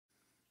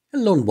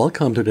Hello and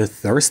welcome to the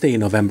Thursday,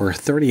 November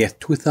 30th,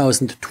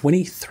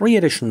 2023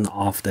 edition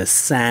of the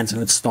SANS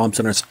and Storm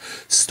Center's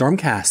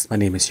Stormcast. My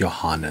name is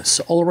Johannes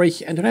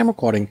Ulrich and today I'm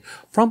recording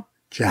from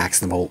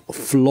Jacksonville,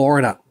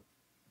 Florida.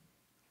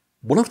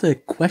 One of the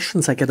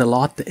questions I get a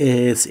lot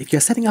is, if you're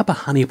setting up a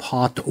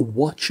honeypot,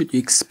 what should you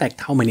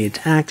expect? How many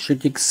attacks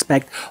should you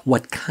expect?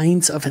 What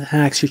kinds of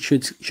attacks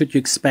should you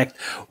expect?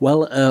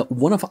 Well,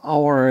 one of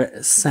our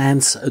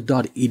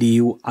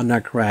sans.edu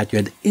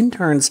undergraduate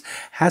interns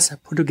has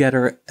put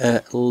together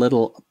a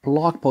little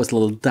blog post, a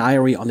little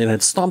diary on the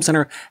Internet Storm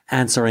Center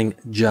answering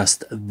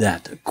just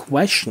that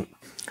question.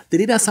 The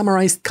data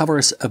summarized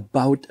covers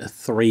about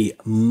 3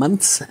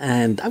 months,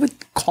 and I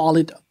would call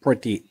it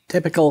pretty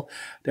typical.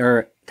 There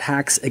are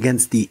attacks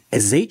against the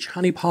SH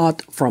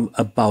honeypot from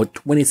about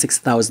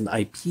 26,000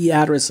 IP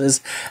addresses,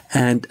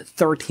 and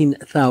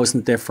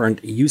 13,000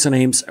 different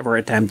usernames were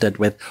attempted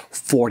with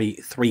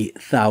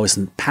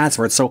 43,000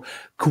 passwords. So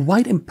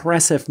quite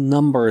impressive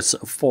numbers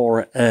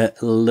for a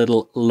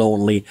little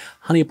lonely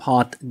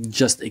honeypot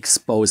just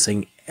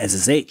exposing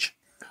SSH.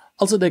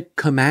 Also, the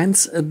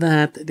commands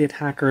that the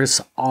attackers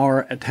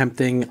are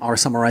attempting are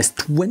summarized.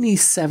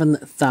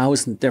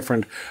 27,000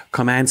 different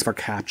commands were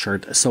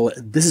captured. So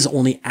this is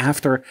only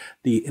after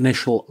the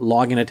initial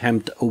login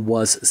attempt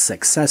was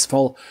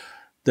successful.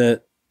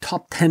 The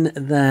top 10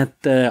 that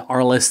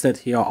are listed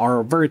here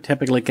are very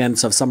typical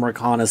against of some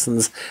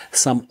reconnaissance,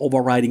 some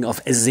overriding of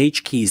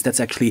SSH keys. That's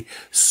actually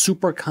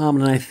super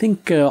common and I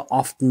think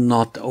often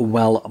not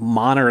well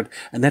monitored.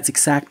 And that's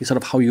exactly sort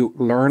of how you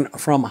learn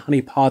from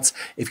honeypots.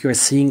 If you're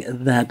seeing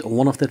that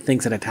one of the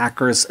things that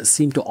attackers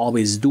seem to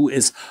always do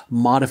is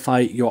modify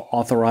your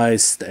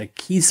authorized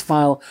keys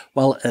file,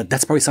 well,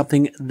 that's probably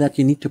something that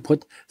you need to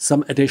put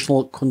some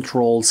additional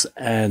controls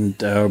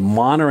and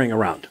monitoring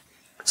around.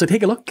 So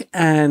take a look,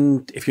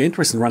 and if you're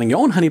interested in running your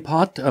own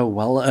honeypot,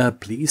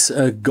 please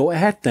go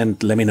ahead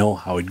and let me know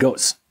how it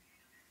goes.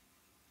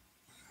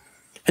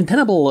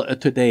 Untenable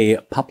today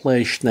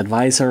published an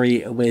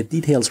advisory with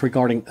details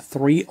regarding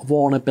 3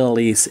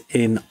 vulnerabilities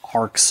in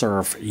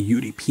Arcserve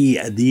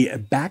UDP. The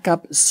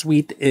backup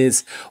suite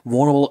is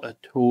vulnerable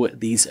to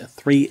these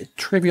 3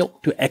 trivial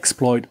to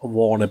exploit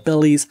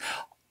vulnerabilities.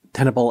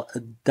 Untenable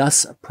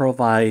does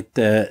provide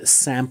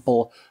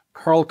sample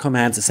curl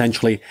commands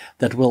essentially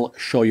that will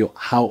show you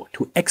how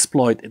to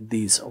exploit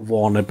these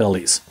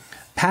vulnerabilities.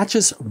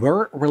 Patches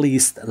were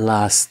released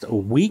last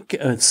week,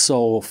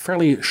 so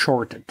fairly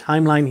short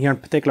timeline here in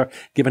particular,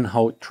 given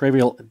how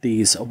trivial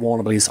these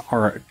vulnerabilities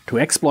are to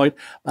exploit.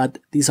 But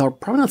these are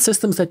probably not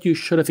systems that you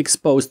should have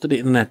exposed to the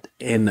internet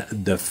in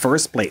the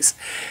first place.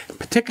 In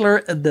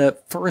particular, the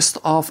first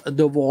of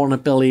the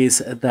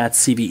vulnerabilities, that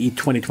CVE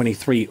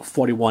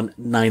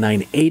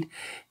 2023-41998.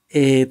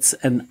 It's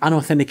an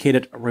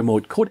unauthenticated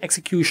remote code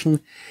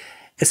execution.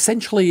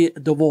 Essentially,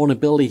 the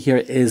vulnerability here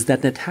is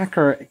that the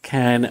attacker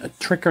can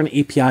trigger an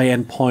API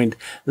endpoint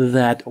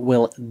that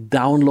will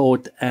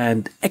download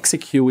and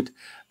execute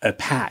a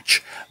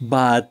patch,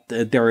 but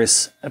there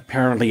is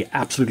apparently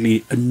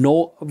absolutely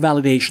no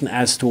validation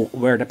as to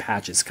where the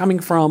patch is coming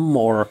from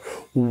or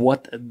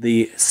what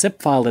the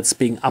zip file that's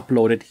being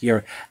uploaded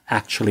here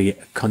actually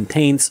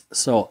contains.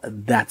 So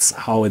that's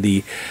how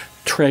the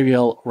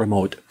trivial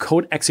remote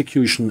code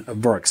execution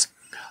works.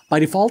 By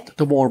default,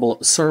 the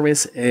vulnerable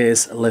service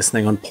is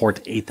listening on port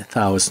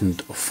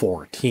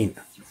 8014.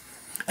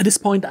 At this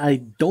point, I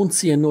don't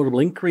see a notable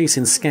increase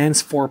in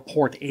scans for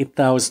port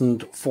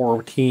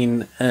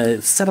 8014.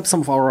 Set up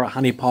some of our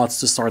honeypots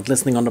to start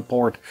listening on the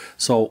port,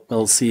 so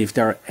we'll see if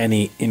there are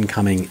any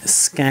incoming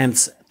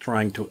scans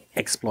trying to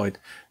exploit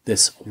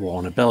this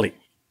vulnerability.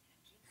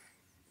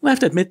 I have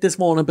to admit, this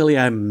vulnerability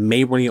I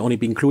may really only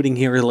be including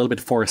here a little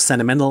bit for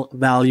sentimental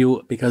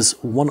value, because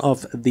one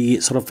of the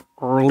sort of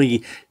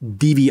early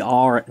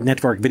DVR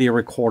network video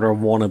recorder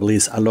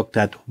vulnerabilities I looked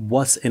at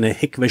was in a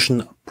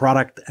Hikvision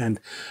product, and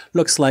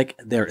looks like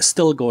they're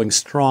still going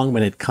strong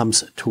when it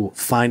comes to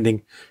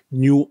finding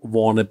new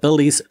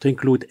vulnerabilities to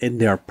include in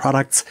their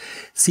products.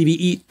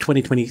 CVE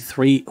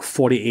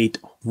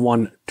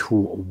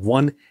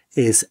 2023-48121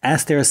 is,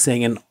 as they're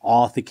saying, an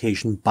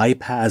authentication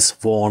bypass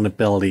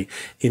vulnerability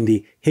in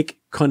the HIC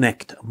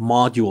Connect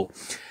module.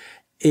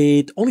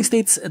 It only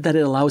states that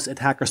it allows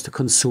attackers to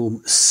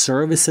consume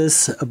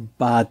services,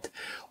 but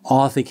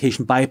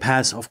authentication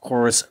bypass, of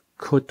course,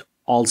 could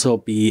also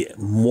be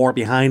more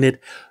behind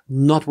it.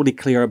 Not really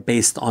clear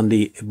based on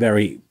the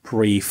very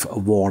brief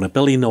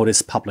vulnerability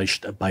notice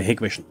published by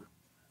Hikvision.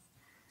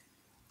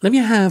 Then we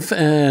have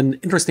an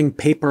interesting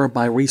paper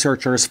by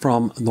researchers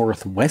from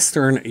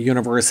Northwestern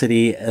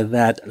University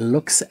that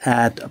looks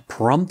at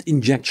prompt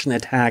injection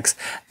attacks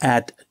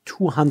at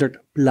 200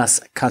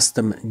 plus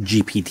custom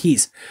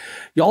GPTs.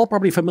 You're all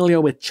probably familiar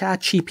with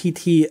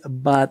ChatGPT,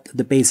 but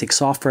the basic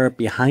software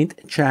behind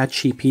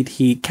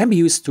ChatGPT can be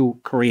used to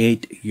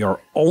create your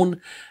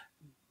own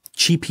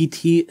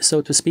GPT,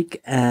 so to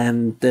speak,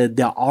 and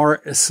there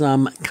are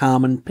some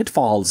common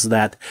pitfalls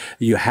that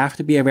you have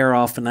to be aware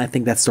of, and I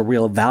think that's the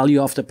real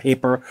value of the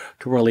paper,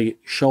 to really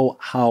show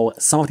how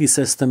some of these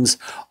systems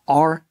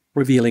are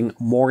revealing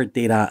more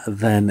data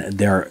than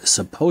they're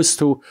supposed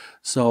to.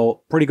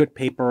 So pretty good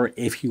paper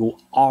if you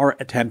are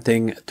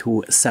attempting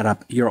to set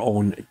up your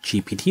own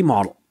GPT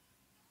model.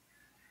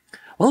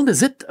 Well,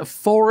 that's it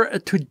for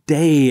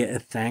today.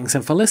 Thanks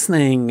for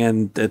listening,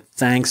 and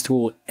thanks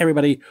to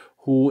everybody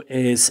who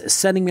is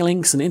sending me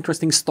links and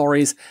interesting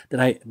stories that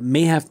I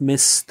may have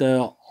missed.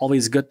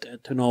 Always good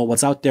to know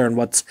what's out there and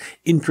what's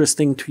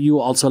interesting to you.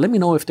 Also, let me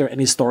know if there are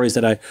any stories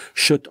that I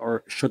should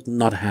or should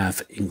not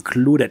have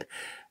included.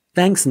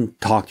 Thanks, and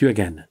talk to you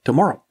again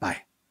tomorrow.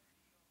 Bye.